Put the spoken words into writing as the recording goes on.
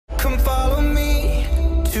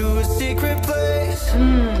to a secret place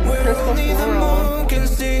where only the moon can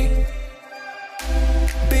see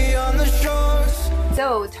beyond the shores.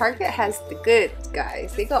 So Target has the goods,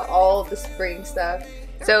 guys. They got all the spring stuff.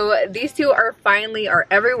 So these two are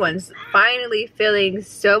everyone's finally feeling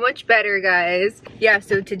so much better, guys. Yeah,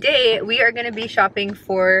 so today we are gonna be shopping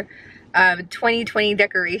for 2020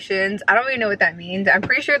 decorations. I don't even know what that means. I'm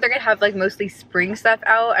pretty sure they're gonna have like mostly spring stuff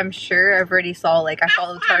out. I'm sure. I've already saw, like, I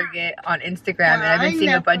follow Target on Instagram and I've been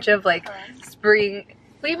seeing a bunch of like spring.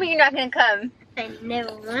 What do you mean you're not gonna come? I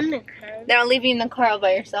never want to come. Then I'll leave you in the car all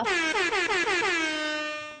by yourself.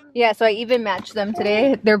 Yeah, so I even matched them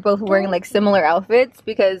today. They're both wearing like similar outfits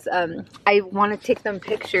because I want to take them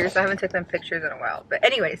pictures. I haven't taken them pictures in a while. But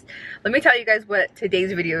anyways, let me tell you guys what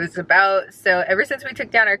today's video is about. So ever since we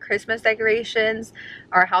took down our Christmas decorations,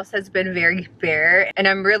 our house has been very bare and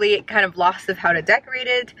I'm really kind of lost of how to decorate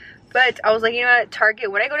it. But I was like, you know what,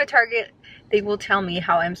 Target, when I go to Target, they will tell me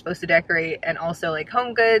how I'm supposed to decorate, and also like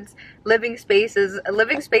home goods, living spaces.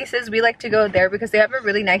 We like to go there because they have a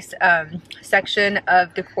really nice section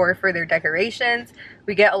of decor for their decorations.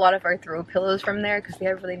 We get a lot of our throw pillows from there because they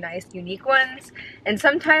have really nice unique ones. And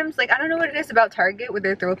sometimes, like, I don't know what it is about Target with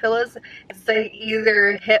their throw pillows. It's like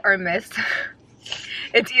either hit or miss.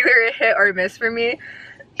 It's either a hit or miss for me.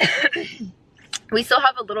 We still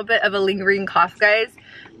have a little bit of a lingering cough, guys,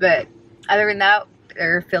 but other than that,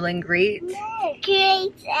 they're feeling great.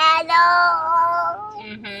 Great at all.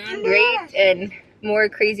 Great and more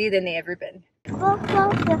crazy than they ever been. Thank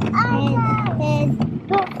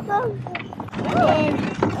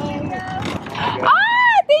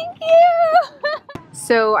you!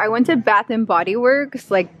 So I went to Bath and Body Works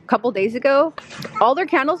like a couple days ago. All their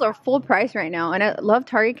candles are full price right now, and I love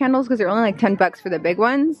Target candles because they're only like 10 bucks for the big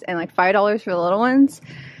ones and like $5 for the little ones.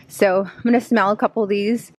 So I'm gonna smell a couple of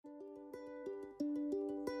these.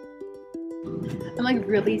 I'm like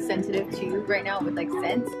really sensitive too right now with like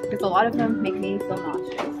scents because a lot of them make me feel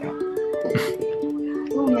nauseous. So.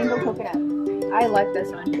 Ooh, mango coconut. I like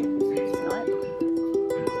this one. You smell it?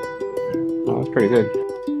 Oh, that's pretty good.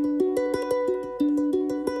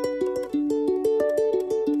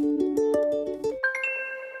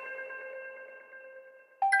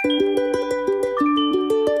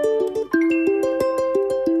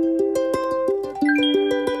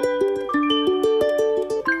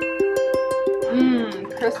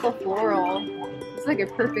 Crystal floral. It's like a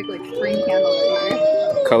perfect like spring candle right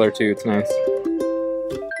here. Color too, it's nice.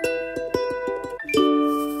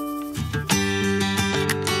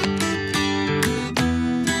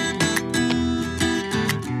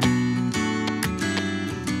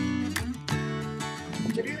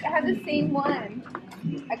 I have the same one.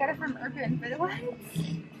 I got it from Urban, but what?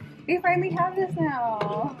 They finally have this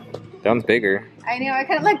now. That one's bigger. I know, I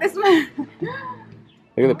kind of like this one. Look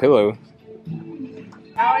at the pillow.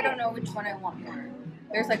 Now I don't know which one I want more.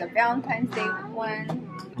 There's like a Valentine's Day one.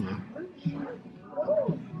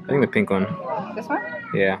 I think the pink one. This one?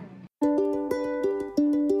 Yeah.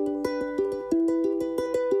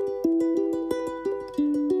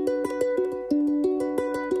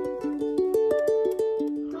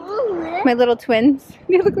 My little twins.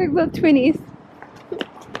 They look like little twinnies.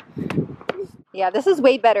 Yeah, this is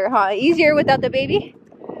way better, huh? Easier without the baby?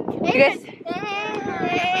 You guys?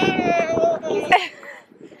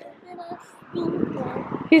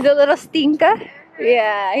 He's a little stinker.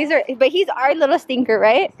 Yeah, he's our little stinker,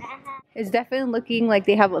 right? It's definitely looking like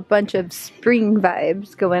they have a bunch of spring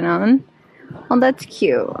vibes going on. Oh, that's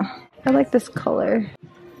cute. I like this color.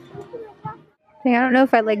 I don't know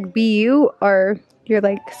if I like BU or you're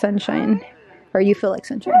like sunshine, or you feel like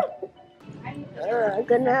sunshine.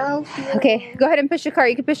 Okay, go ahead and push the car.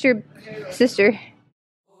 You can push your sister.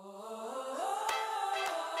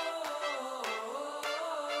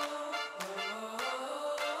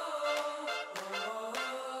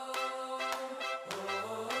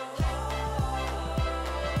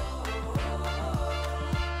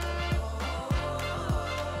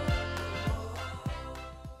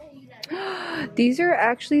 These are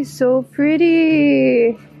actually so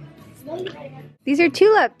pretty. These are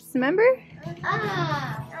tulips, remember?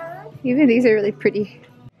 Even these are really pretty.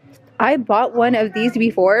 I bought one of these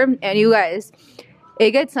before, and you guys,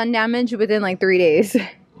 it gets sun damage within like 3 days.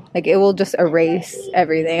 Like it will just erase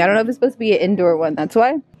everything. I don't know if it's supposed to be an indoor one, that's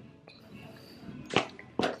why.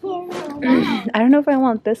 I don't know if I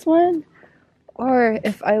want this one or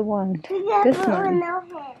if I want this one.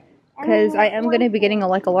 Because I am going to be getting a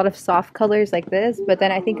lot of soft colors like this, but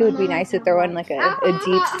then I think it would be nice to throw in like a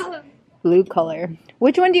deep blue color.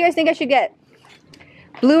 Which one do you guys think I should get?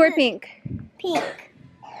 Blue or pink? Pink.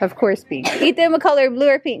 Of course pink. Ethan, what color, blue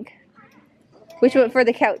or pink? Which one for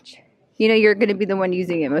the couch? You know you're gonna be the one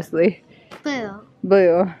using it mostly. Blue.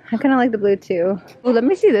 Blue. I kind of like the blue too. Oh, let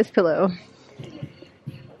me see this pillow.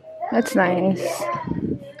 That's nice.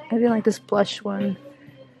 I didn't like this blush one.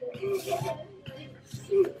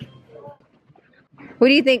 What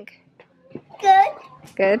do you think? Good.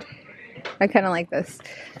 Good? I kind of like this.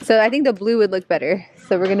 So I think the blue would look better.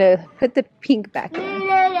 So we're gonna put the pink back in.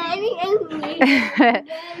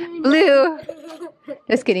 Blue.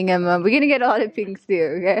 Just kidding, Emma. We're gonna get a lot of pinks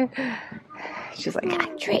too, okay? She's like, ah,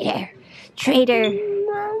 traitor. Traitor.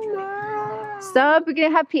 Mama. Stop. We're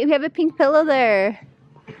gonna have we have a pink pillow there.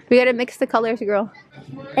 We gotta mix the colors, girl.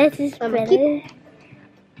 This is better.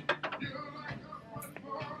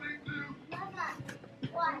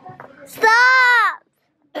 Stop!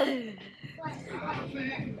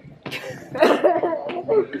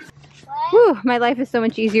 Whew, my life is so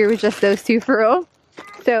much easier with just those two for real.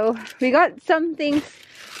 So we got some things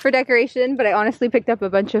for decoration, but I honestly picked up a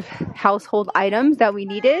bunch of household items that we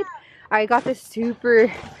needed. I got this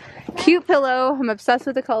super cute pillow. I'm obsessed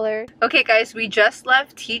with the color. Okay guys, we just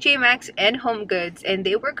left TJ Maxx and Home Goods and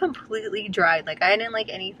they were completely dry. Like I didn't like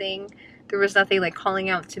anything. There was nothing like calling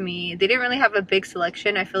out to me. They didn't really have a big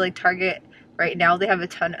selection. I feel like Target right now, they have a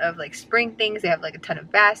ton of like spring things. They have like a ton of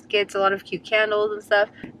baskets, a lot of cute candles and stuff.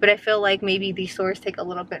 But I feel like maybe these stores take a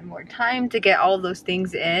little bit more time to get all of those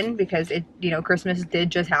things in because it, you know, Christmas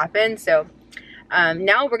did just happen. So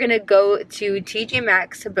now we're gonna go to TJ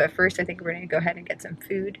Maxx, but first I think we're gonna go ahead and get some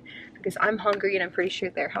food because I'm hungry and I'm pretty sure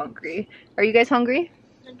they're hungry. Are you guys hungry?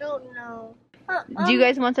 I don't know. Do you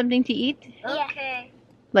guys want something to eat? Okay.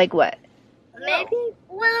 Like what? Maybe.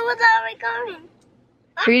 Where are we going?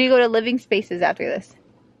 We're gonna go to Living Spaces after this.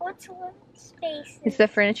 What's one space? It's the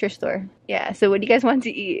furniture store. Yeah, so what do you guys want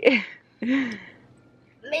to eat?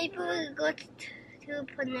 Maybe we'll go to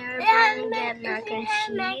Panera and get mac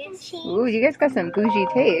and cheese. Ooh, you guys got some bougie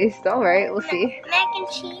taste. Alright, we'll see. Mac and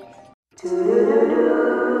cheese.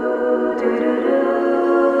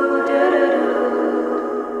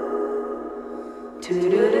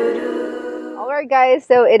 Alright guys,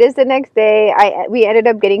 so it is the next day. We ended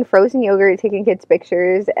up getting frozen yogurt, taking kids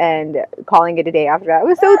pictures, and calling it a day after that. I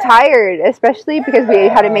was so tired, especially because we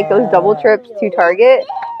had to make those double trips to Target.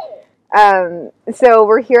 So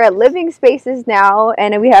we're here at Living Spaces now,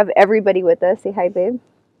 and we have everybody with us. Say hi, babe.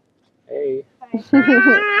 Hey.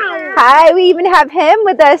 Hi, we even have him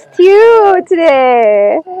with us too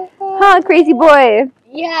today. Huh, crazy boy.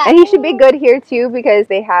 Yeah. And he should be good here too because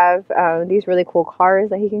they have these really cool cars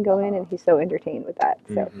that he can go in, and he's so entertained with that.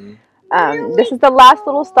 So this is the last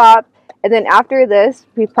little stop, and then after this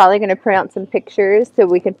we're probably going to print out some pictures so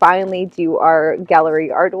we can finally do our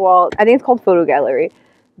gallery art wall. I think it's called photo gallery,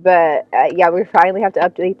 but yeah, we finally have to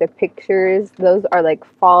update the pictures. Those are like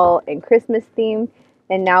fall and Christmas themed,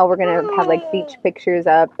 and now we're going to have like beach pictures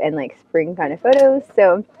up and like spring kind of photos.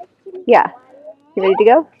 So yeah, you ready to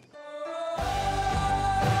go?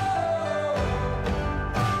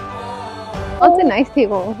 Oh, it's a nice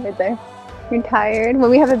table right there. You're tired.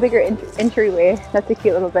 When we have a bigger entryway, that's a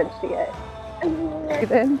cute little bench to get.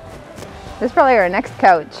 This is probably our next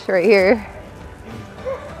couch right here.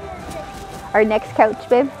 Our next couch,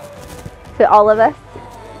 babe. For all of us.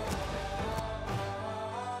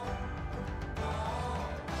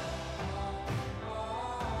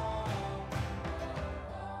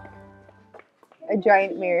 A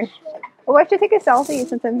giant mirror. Oh, I should take a selfie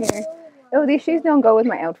since I'm here. Oh, these shoes don't go with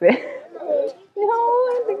my outfit. No,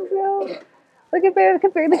 I don't think so. Look at babe, I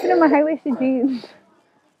can barely fit in my high-waisted jeans.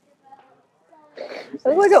 I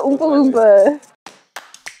look like an Oompa Loompa.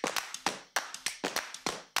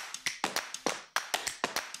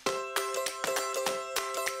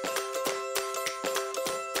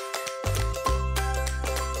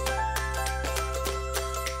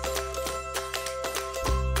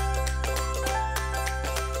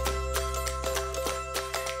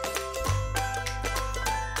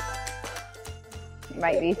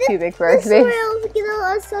 Might be too big for us, babe.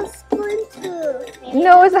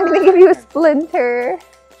 No, it's not gonna give you a splinter.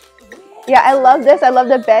 Yeah, I love this. I love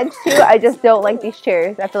the bench too. I just don't like these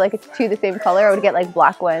chairs. I feel like it's two the same color. I would get like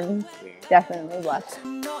black ones. Definitely black.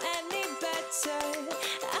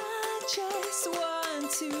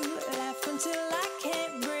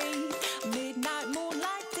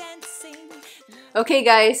 Okay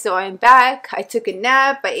guys, so I'm back. I took a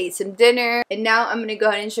nap, I ate some dinner, and now I'm gonna go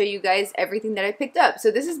ahead and show you guys everything that I picked up.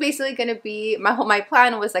 So this is basically gonna be my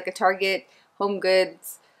plan was like a Target, Home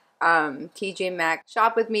Goods, TJ Maxx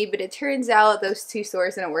shop with me, but it turns out those two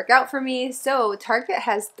stores didn't work out for me. So Target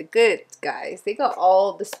has the goods, guys. They got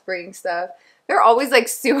all the spring stuff. They're always like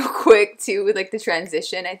super quick too with like the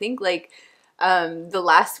transition. I think like the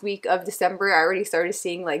last week of December, I already started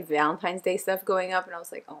seeing like Valentine's Day stuff going up, and I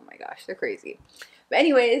was like, oh my gosh, they're crazy. But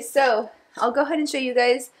anyways, so I'll go ahead and show you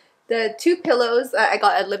guys the 2 pillows I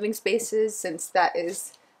got at Living Spaces, since that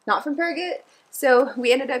is not from Target. So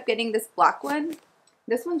we ended up getting this black one.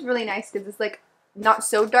 This one's really nice because it's like not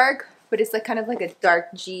so dark, but it's like kind of like a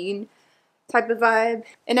dark jean type of vibe.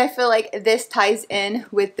 And I feel like this ties in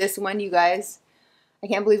with this one, you guys. I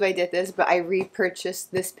can't believe I did this, but I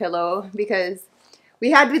repurchased this pillow because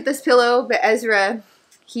we had with this pillow, but Ezra,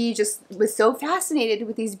 he just was so fascinated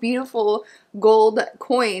with these beautiful gold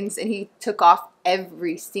coins, and he took off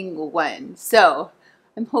every single one. So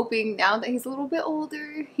I'm hoping now that he's a little bit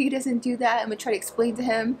older, he doesn't do that. I'm gonna try to explain to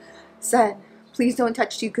him, son, please don't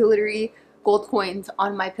touch 2 glittery gold coins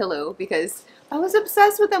on my pillow, because I was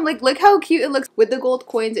obsessed with them. Like, look how cute it looks with the gold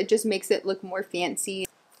coins. It just makes it look more fancy.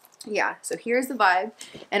 Yeah, so here's the vibe,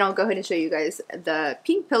 and I'll go ahead and show you guys the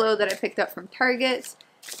pink pillow that I picked up from Target.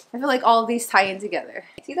 I feel like all of these tie in together.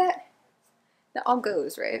 See that? That all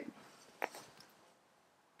goes, right?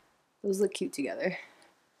 Those look cute together.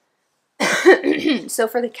 So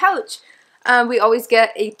for the couch, we always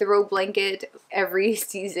get a throw blanket every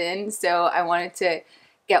season, so I wanted to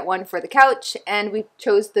get one for the couch, and we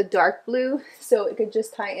chose the dark blue so it could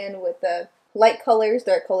just tie in with the light colors,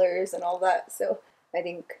 dark colors, and all that. So I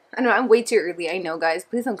think, I don't know, I'm way too early, I know, guys.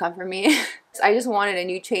 Please don't come for me. I just wanted a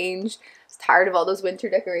new change. I was tired of all those winter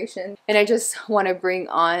decorations, and I just want to bring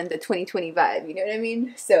on the 2020 vibe, you know what I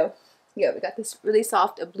mean? So, yeah, we got this really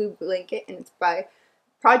soft blue blanket, and it's by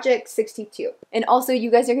Project 62. And also, you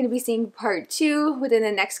guys are going to be seeing part 2 within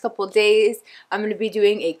the next couple days. I'm going to be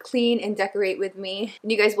doing a clean and decorate with me, and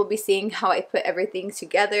you guys will be seeing how I put everything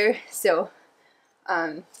together. So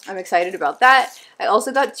I'm excited about that. I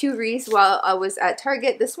also got 2 wreaths while I was at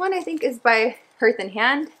Target. This one I think is by Hearth and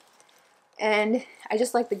Hand, and I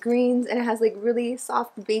just like the greens, and it has like really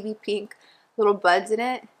soft baby pink little buds in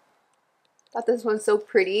it. Thought this one's so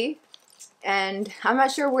pretty, and I'm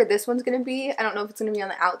not sure where this one's gonna be. I don't know if it's gonna be on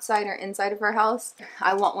the outside or inside of our house.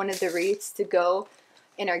 I want one of the wreaths to go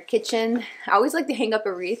in our kitchen. I always like to hang up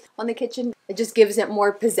a wreath on the kitchen. It just gives it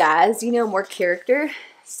more pizzazz, you know, more character.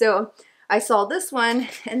 So I saw this one,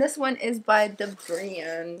 and this one is by the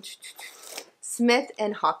brand Smith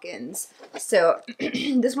and Hawkins. So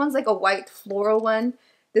this one's like a white floral one.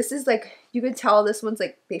 This is like, you could tell this one's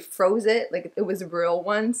like they froze it, like it was real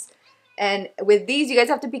once. And with these, you guys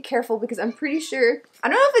have to be careful because I'm pretty sure, I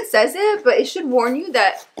don't know if it says it, but it should warn you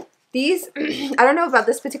that these, I don't know about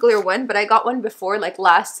this particular one, but I got one before, like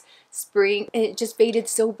last spring, and it just faded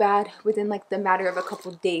so bad within like the matter of a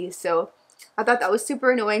couple days. So I thought that was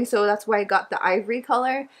super annoying, so that's why I got the ivory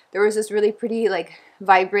color. There was this really pretty, like,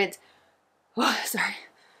 vibrant, oh, sorry.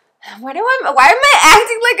 Why am I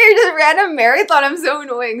acting like I just ran a marathon? I'm so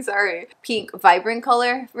annoying, sorry. Pink vibrant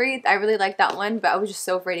color wreath. I really like that one, but I was just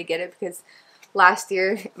so afraid to get it because last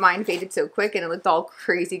year mine faded so quick and it looked all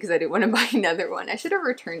crazy because I didn't want to buy another one. I should have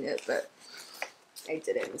returned it, but I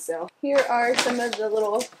didn't. So here are some of the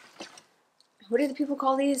little, what do the people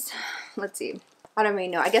call these? Let's see. I don't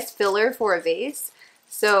even know. I guess filler for a vase.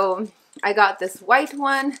 So I got this white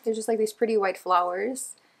one. There's just like these pretty white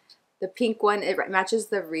flowers. The pink one, it matches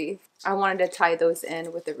the wreath. I wanted to tie those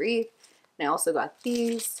in with the wreath. And I also got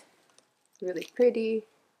these. Really pretty.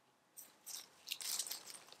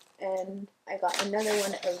 And I got another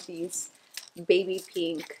one of these baby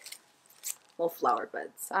pink little flower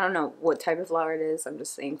buds. I don't know what type of flower it is. I'm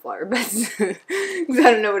just saying flower buds because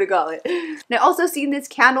I don't know what to call it. And I also seen this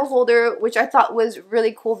candle holder, which I thought was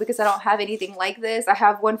really cool because I don't have anything like this. I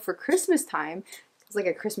have one for Christmas time. It's like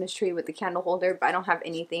a Christmas tree with the candle holder, but I don't have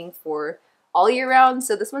anything for all year round.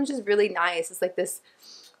 So this one's just really nice. It's like this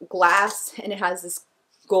glass and it has this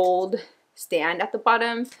gold stand at the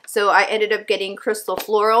bottom. So I ended up getting Crystal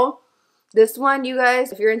Floral. This one, you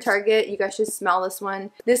guys, if you're in Target, you guys should smell this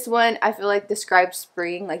one. This one, I feel like describes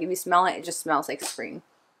spring. Like if you smell it, it just smells like spring.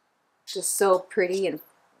 Just so pretty and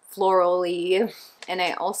florally. And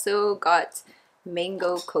I also got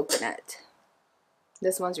Mango Coconut.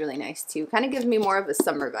 This one's really nice too. Kind of gives me more of a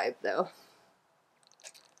summer vibe though.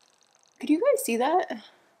 Could you guys see that?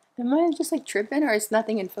 Am I just like tripping or is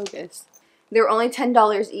nothing in focus? They were only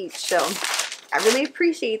 $10 each, so I really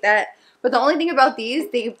appreciate that. But the only thing about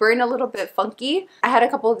these, they burn a little bit funky. I had a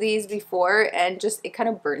couple of these before and just, it kind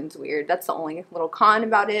of burns weird. That's the only little con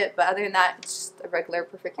about it. But other than that, it's just a regular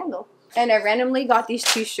perfect candle. And I randomly got these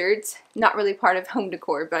two shirts. Not really part of home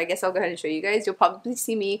decor, but I guess I'll go ahead and show you guys. You'll probably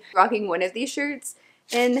see me rocking one of these shirts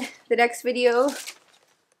in the next video.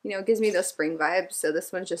 you know, it gives me those spring vibes. So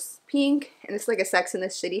this one's just pink, and it's like a Sex in the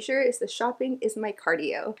City shirt. It's the shopping is my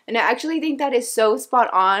cardio. And I actually think that is so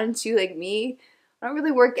spot on to like me. I don't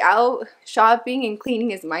really work out. Shopping and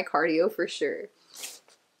cleaning is my cardio for sure.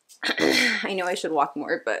 I know I should walk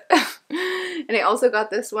more, but and I also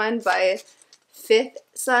got this one by Fifth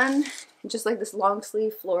Sun, just like this long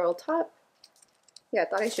sleeve floral top. Yeah, I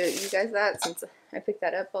thought I showed you guys that since I picked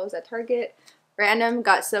that up while I was at Target. Random,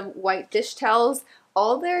 got some white dish towels.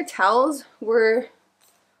 All their towels were,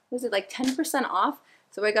 was it like 10% off?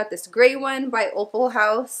 So I got this gray one by Opal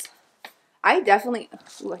House. I definitely,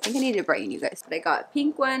 ooh, I think I need to brighten you guys. But I got a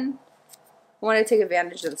pink one. I wanted to take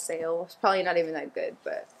advantage of the sale. It's probably not even that good,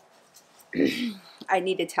 but I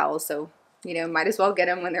needed towels, so, you know, might as well get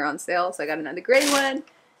them when they're on sale. So I got another gray one,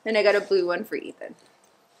 and I got a blue one for Ethan.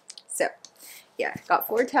 So, yeah, got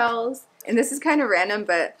 4 towels. And this is kind of random,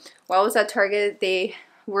 but while I was at Target, they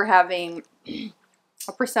were having a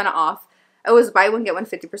percent off. It was buy one, get one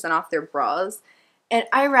 50% off their bras. And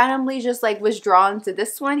I randomly just like was drawn to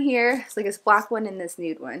this one here. It's like this black one and this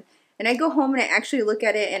nude one. And I go home and I actually look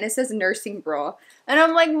at it and it says nursing bra. And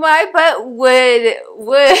I'm like, my butt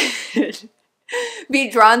would be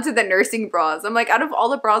drawn to the nursing bras. I'm like, out of all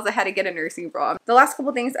the bras, I had to get a nursing bra. The last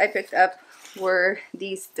couple things I picked up were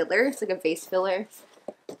these fillers, like a vase filler.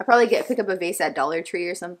 I'll probably pick up a vase at Dollar Tree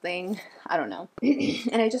or something. I don't know.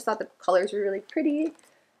 And I just thought the colors were really pretty.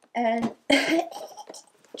 And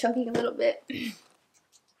choking a little bit.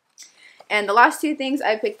 And the last 2 things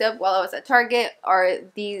I picked up while I was at Target are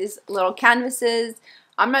these little canvases.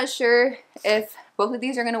 I'm not sure if both of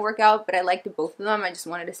these are going to work out, but I liked both of them. I just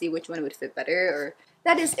wanted to see which one would fit better. Or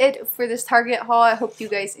that is it for this Target haul. I hope you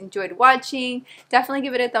guys enjoyed watching. Definitely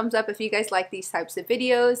give it a thumbs up if you guys like these types of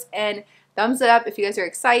videos. And thumbs up if you guys are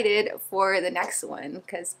excited for the next one,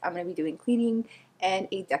 because I'm going to be doing cleaning and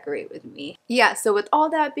a decorate with me. Yeah, so with all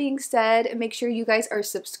that being said, make sure you guys are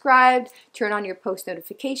subscribed, turn on your post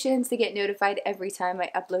notifications to get notified every time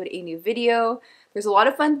I upload a new video. There's a lot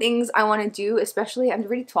of fun things I want to do, especially I'm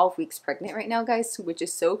already 12 weeks pregnant right now, guys, which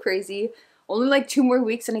is so crazy. Only like 2 more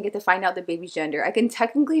weeks and I get to find out the baby's gender. I can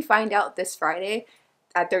technically find out this Friday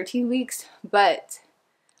at 13 weeks, but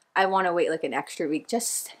I want to wait like an extra week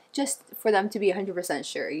just for them to be 100%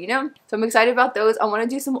 sure, you know? So I'm excited about those. I want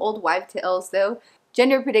to do some old wife tales though.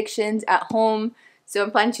 Gender predictions at home. So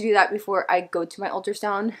I'm planning to do that before I go to my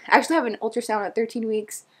ultrasound. I actually have an ultrasound at 13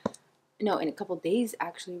 weeks. No, in a couple days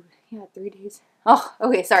actually. Yeah, 3 days. Oh,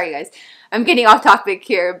 okay, sorry guys. I'm getting off topic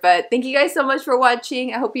here, but thank you guys so much for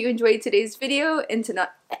watching. I hope you enjoyed today's video and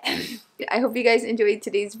I hope you guys enjoyed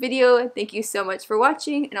today's video. Thank you so much for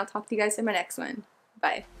watching and I'll talk to you guys in my next one.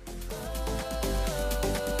 Bye.